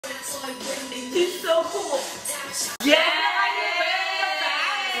She's so cool. Yeah, I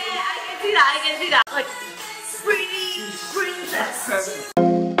can see that. I can see that. Like pretty princess.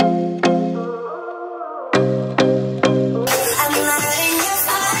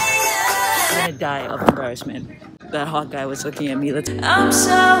 I'm gonna die of embarrassment. That hot guy was looking at me. I'm so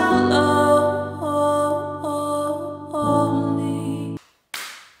lonely.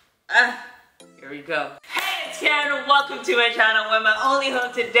 Here we go. Hey, it's Karen and welcome to my channel where my only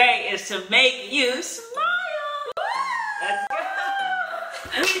hope today is to make you smile. Let's go.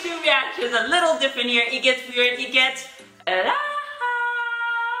 We do reactions a little different here. It gets weird. It gets yeah.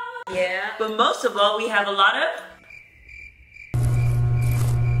 But most of all, we have a lot of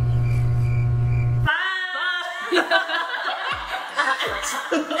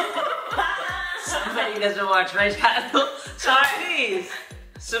somebody doesn't watch my channel, so please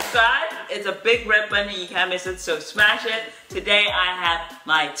subscribe. It's a big red button, you can't miss it, so smash it. Today I have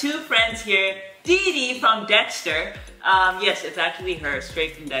my two friends here, Dee from Dexter. Yes, it's actually her,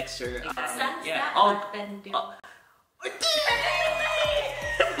 straight from Dexter. Yeah.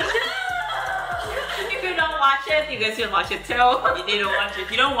 If you don't watch it, you guys should watch it too. You need to watch it.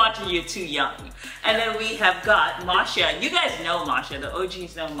 If you don't watch it, you're too young. And then we have got Masha. You guys know Masha. The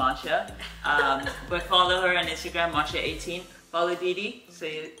OGs know Masha. But follow her on Instagram, Masha18. Follow Dee.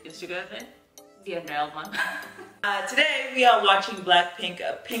 Say Instagram then. Today we are watching BLACKPINK,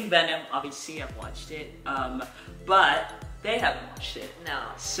 Pink Venom. Obviously, I've watched it. But they haven't watched it.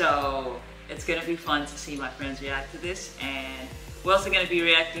 No. So it's gonna be fun to see my friends react to this, and we're also gonna be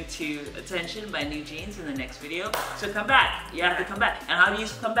reacting to Attention by New Jeans in the next video. So come back. You have to come back. And how do you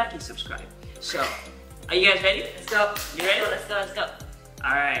come back? You subscribe. So, are you guys ready? Let's go. You ready? Let's go.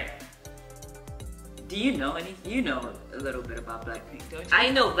 Alright. Do you know anything? You know a little bit about BLACKPINK, don't you?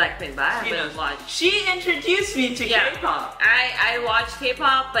 I know BLACKPINK, but I haven't watched. She introduced me to K-pop. I watch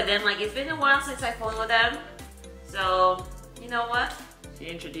K-pop, but then like it's been a while since I follow them. So, you know what? She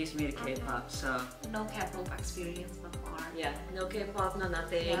introduced me to K-pop, so... No K-pop experience so far. Yeah, no K-pop, no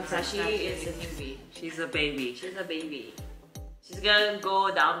nothing. Yeah, Sashi is a newbie. She's a baby. She's a baby. She's gonna go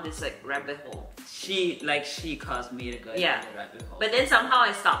down this like rabbit hole. She caused me to go down the rabbit hole. But then somehow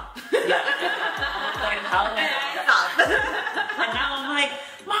I stopped. Yeah. Like, how did I stop? And now I'm like,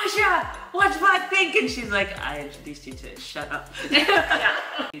 Masha, watch BLACKPINK, and she's like, I introduced you to it. Shut up.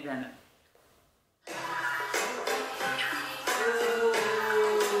 Yeah.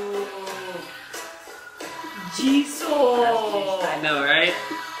 Jisoo. I know, right?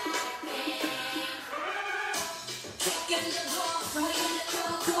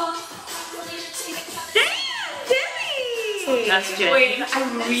 That's Jenny. Wait, I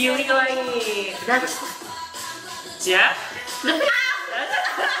really like that's yeah.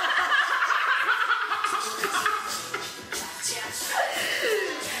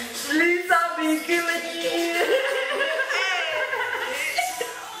 Lisa Bikini.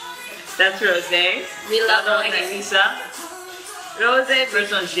 That's Rose. We love Lisa. Rose.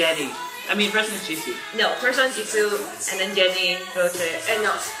 First one's Jenny. I mean, first one's Jisoo. No, first one's Jisoo, and then Jenny, Rose, and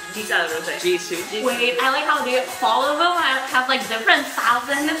no, Lisa, Rose. Jisoo. Wait, I like how they all of them have like different styles,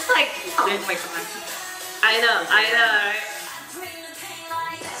 and it's like, oh my god. I know, right?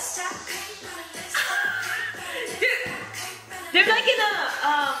 They're like in a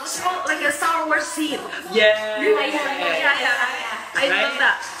what's it called, like a Star Wars scene. Yeah. I love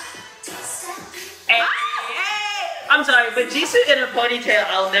that. Hey. I'm sorry, but Jisoo in a ponytail,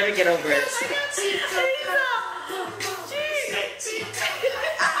 I'll never get over it.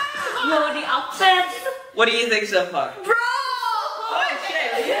 Yo, the outfits. What do you think so far? Bro! Oh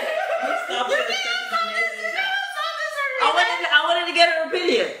shit! Stop it! I wanted to get her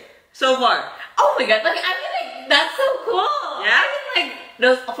opinion so far. Oh my god! Like I mean, like that's so cool. Yeah. I mean, like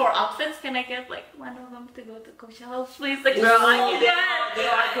those 4 outfits. Can I get like one of them to go to Coachella, please? Like, bro, I get that. They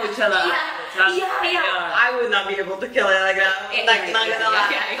are Coachella. Yeah. I would not be able to kill it like that. Not gonna lie.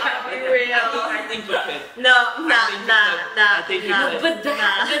 I think you could. Nah. I think you could. But the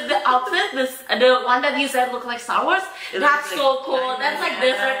outfit, the one that you said looked like Star Wars, that's so cool. That's like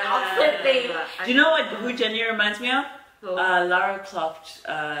different outfit thing. Do you know who Jenny reminds me of? Lara Croft.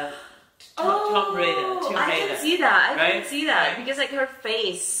 Tomb Raider. I can see that. Right? I can see that because like her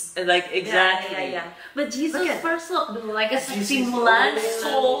face. Like exactly. Yeah. But Jesus first look, like a sexy blonde,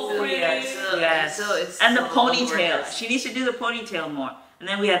 so pretty. Yes. So it's and the ponytail. She needs to do the ponytail more. And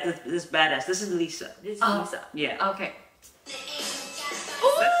then we have this badass. This is Lisa. This is Lisa. Yeah. Okay.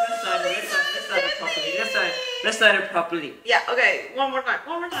 Let's start it properly. Yeah. Okay. One more time.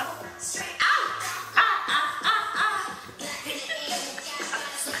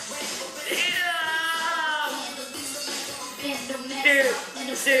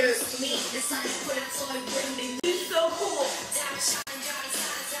 Dude, he's so cool.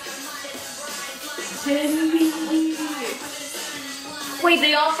 Wait,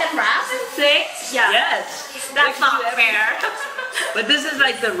 they all can rap and sing? Yeah. Yes. That's not fair. But this is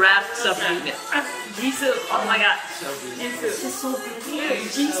like the rap subunit. Jisoo, oh my god. This is so pretty. Dude,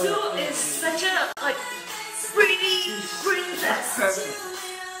 Jisoo is such a like pretty princess. Perfect.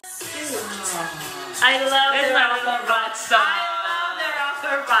 I love It's the my little rock star. I love the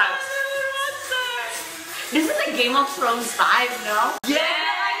rocker vibes. This is a Game of Thrones vibe, no? Yeah,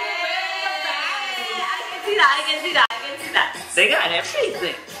 I can see that. I can see that. I can see that. They got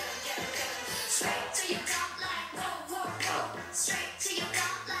everything.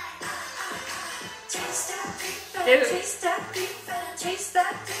 Dude.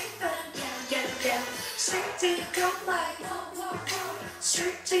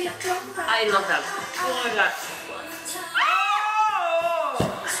 I love that. Oh my god.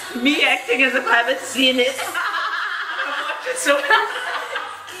 Oh! Me acting as if I haven't seen it. I've watched it so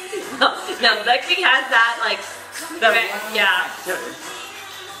no, BLACKPINK has that like, yeah.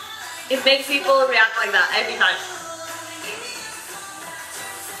 It makes people react like that every time.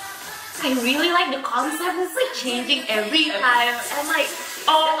 I really like the concept. It's like changing every time. And like,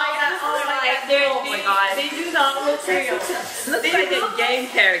 Oh my god, oh my god, oh my god. They do not look real. Looks like a game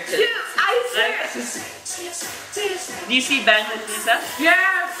character. Dude, I swear. Do you see Bang with Lisa?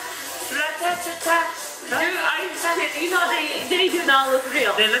 Yes! Dude, I swear, you know, they do not look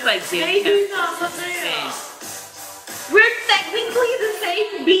real. They look like game They characters. do not look real. Same. We're technically the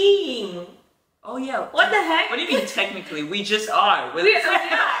same being. Oh yeah. What the heck? What do you mean technically? We just are. We are. They're like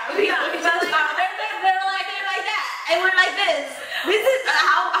that, and we're like this. This is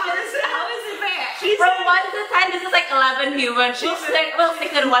how is it fair? from 1 to 10, this is like 11 humans. We'll stick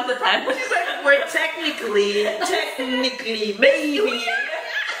at 1 to 10. We're technically, maybe.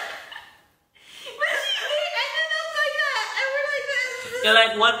 You're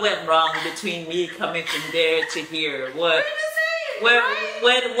like, what went wrong between me coming from there to here? What? When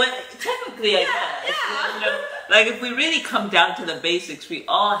technically, I guess. Yeah. You know, like if we really come down to the basics, we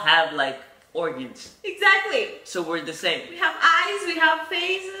all have like organs, Exactly. so we're the same. We have eyes, we have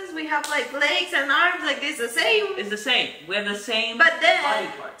faces, we have like legs and arms, like it's the same. It's the same. We have the same But then- body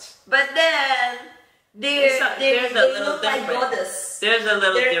parts. But then There's they a little look like different. goddess. There's a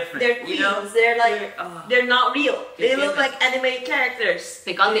little They're different, queens. you know. They're like Oh. they're not real. They They're look human. like anime characters.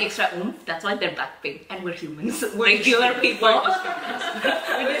 They got the extra oomph, that's why they're BLACKPINK. And we're humans. We're Regular just- people.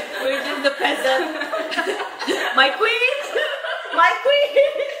 We're just the peasant. My queen. My queen.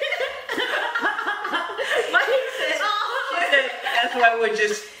 My queen. That's why we're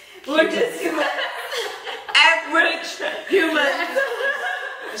just We're just human. Average humans.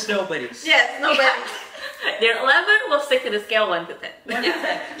 It's nobody's. Yes, nobody. They're 11, we'll stick to the scale 1 to 10.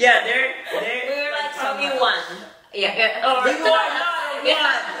 Yeah, they're We're like probably one. Yeah. Or You are not a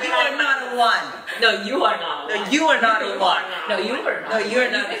one. You are not a one. No, you are not. No, you are not a one. No, you were not. No,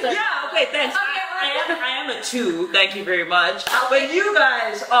 you're not. Yeah, okay, thanks. I am a 2. Thank you very much. But you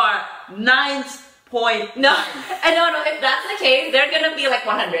guys are 9.9. No, no, if that's the case, they're gonna be like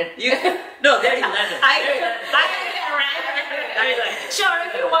 100. No, they're 11. Sure,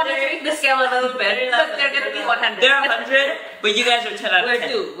 if you want to tweak the scale a little bit, but they're gonna be 100. They're 100, but you guys are 10 out of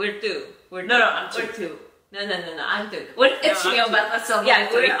 10. We're two. No, I'm 2. We're two. No, I'm two. It's No, real, I'm but that's still Yeah,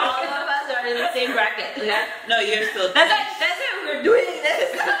 three. we're all of us are in the same bracket. Yeah. No, you're still 10. That's it. We're doing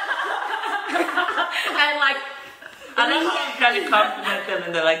this. And like, I love how I'm trying to compliment them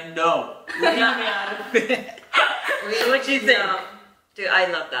and they're like, no. Leave me out of it. What you think? No. Dude,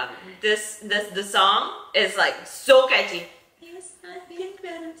 I love that. The song is like so catchy.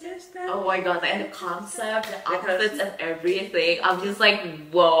 oh my god, and the concept, the outfits, and everything. I'm just like,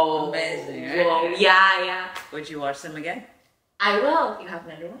 whoa. Amazing, right? Whoa, yeah. Would you watch them again? I will. You have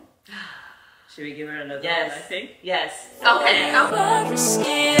another one? Should we give her another Yes. one, I think? Yes. Okay. Love is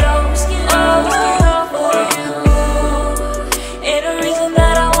scared.